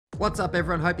What's up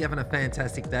everyone, hope you're having a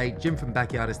fantastic day. Jim from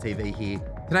Backyardis TV here.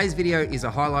 Today's video is a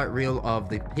highlight reel of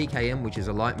the PKM, which is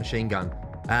a light machine gun.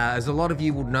 As a lot of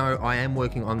you will know, I am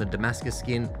working on the Damascus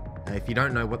skin. If you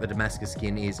don't know what the Damascus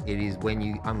skin is, it is when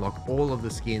you unlock all of the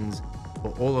skins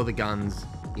for all of the guns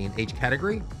in each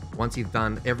category. Once you've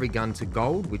done every gun to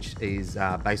gold, which is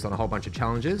based on a whole bunch of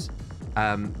challenges,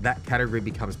 that category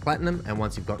becomes platinum. And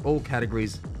once you've got all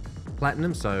categories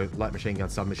platinum, so light machine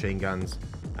guns, submachine guns,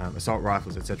 assault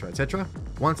rifles, etc, etc,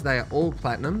 once they are all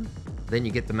platinum, then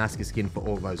you get the Damascus skin for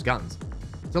all those guns.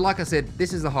 So like I said,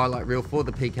 this is the highlight reel for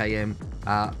the PKM.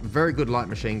 Very good light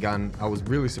machine gun. I was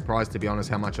really surprised, to be honest,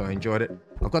 how much I enjoyed it.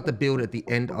 I've got the build at the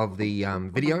end of the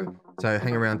video, so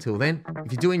hang around till then.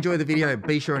 If you do enjoy the video,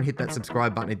 be sure and hit that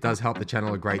subscribe button. It does help the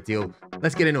channel a great deal.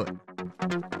 Let's get into it.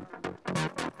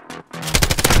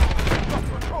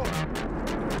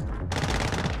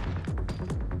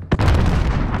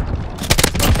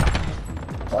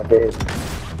 I did.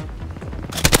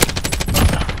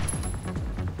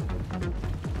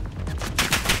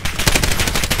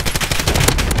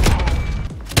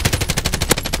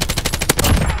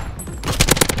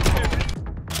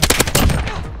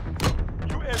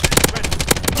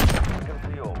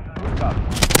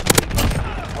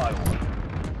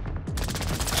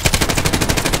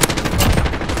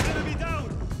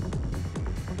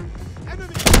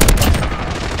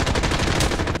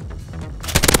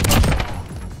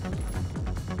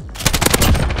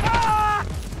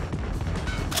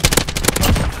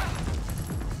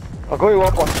 I'll go you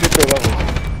up on super levels.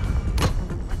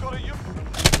 We've got a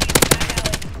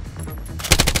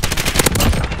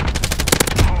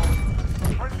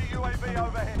friendly UAV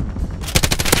overhead.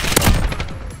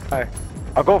 Alright.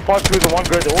 I'll go 5 through the one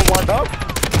grid, they all wind up.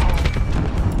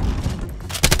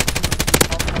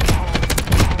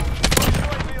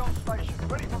 UAV on station,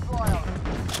 ready for flyover.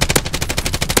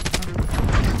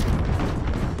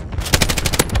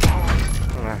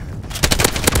 Alright.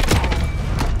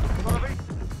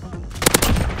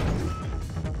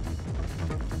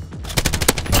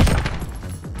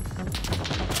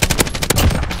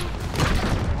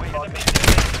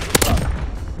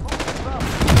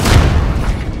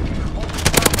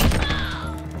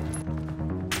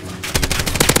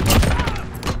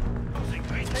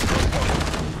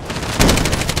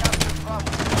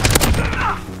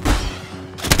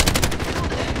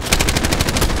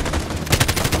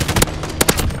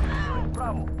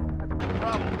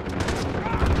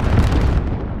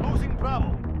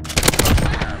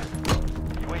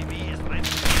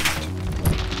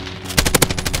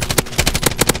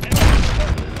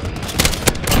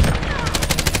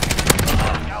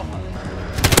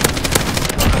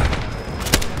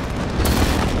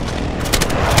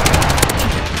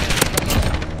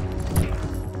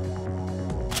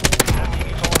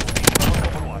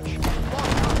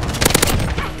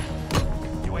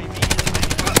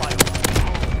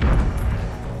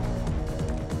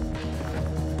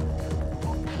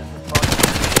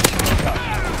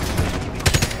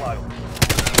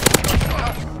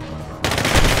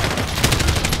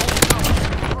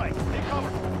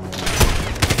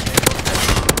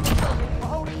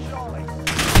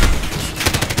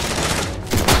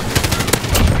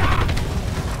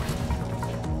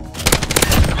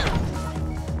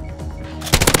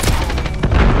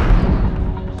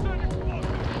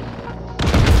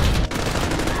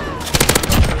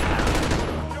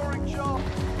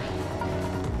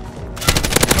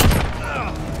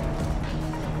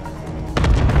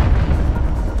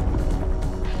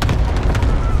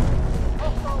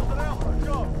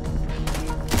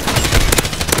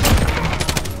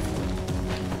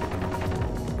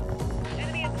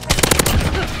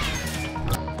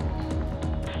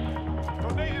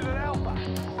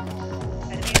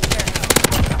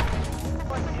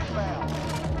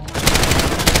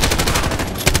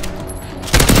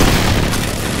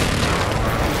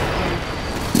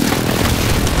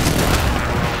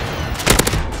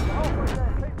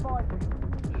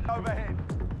 Overhead.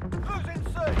 Losing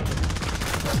C.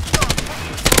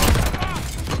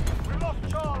 We lost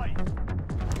Charlie.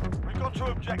 We've got two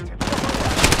objectives.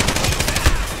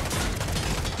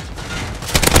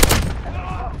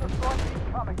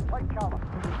 Coming. Take cover.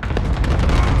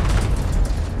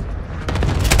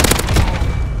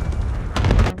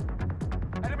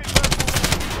 Enemy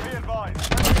personnel. Be advised.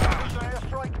 Precision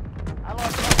airstrike.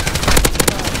 Allied.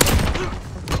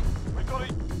 We've got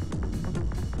it.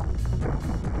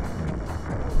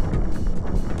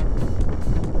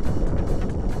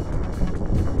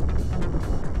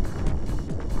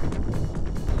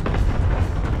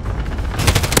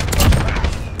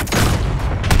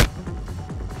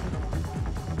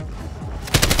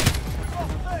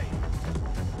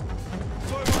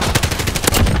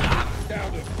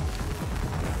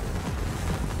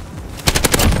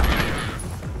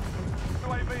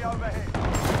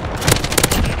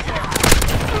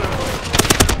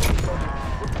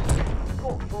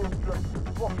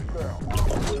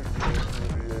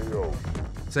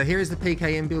 So here is the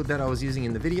PKM build that I was using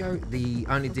in the video. The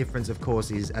only difference, of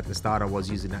course, is at the start I was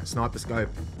using that sniper scope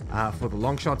for the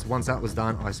long shots. Once that was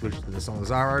done, I switched to the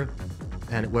Solazaro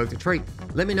and it worked a treat.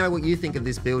 Let me know what you think of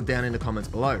this build down in the comments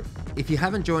below. If you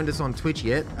haven't joined us on Twitch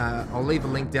yet, I'll leave a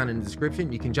link down in the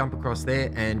description. You can jump across there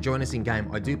and join us in game.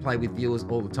 I do play with viewers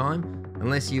all the time.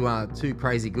 Unless you are too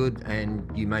crazy good and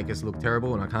you make us look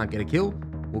terrible and I can't get a kill,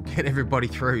 we'll get everybody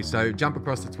through. So jump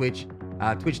across to Twitch,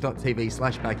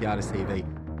 twitch.tv/BackyardisTV.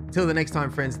 Till the next time,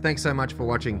 friends, thanks so much for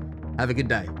watching. Have a good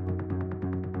day.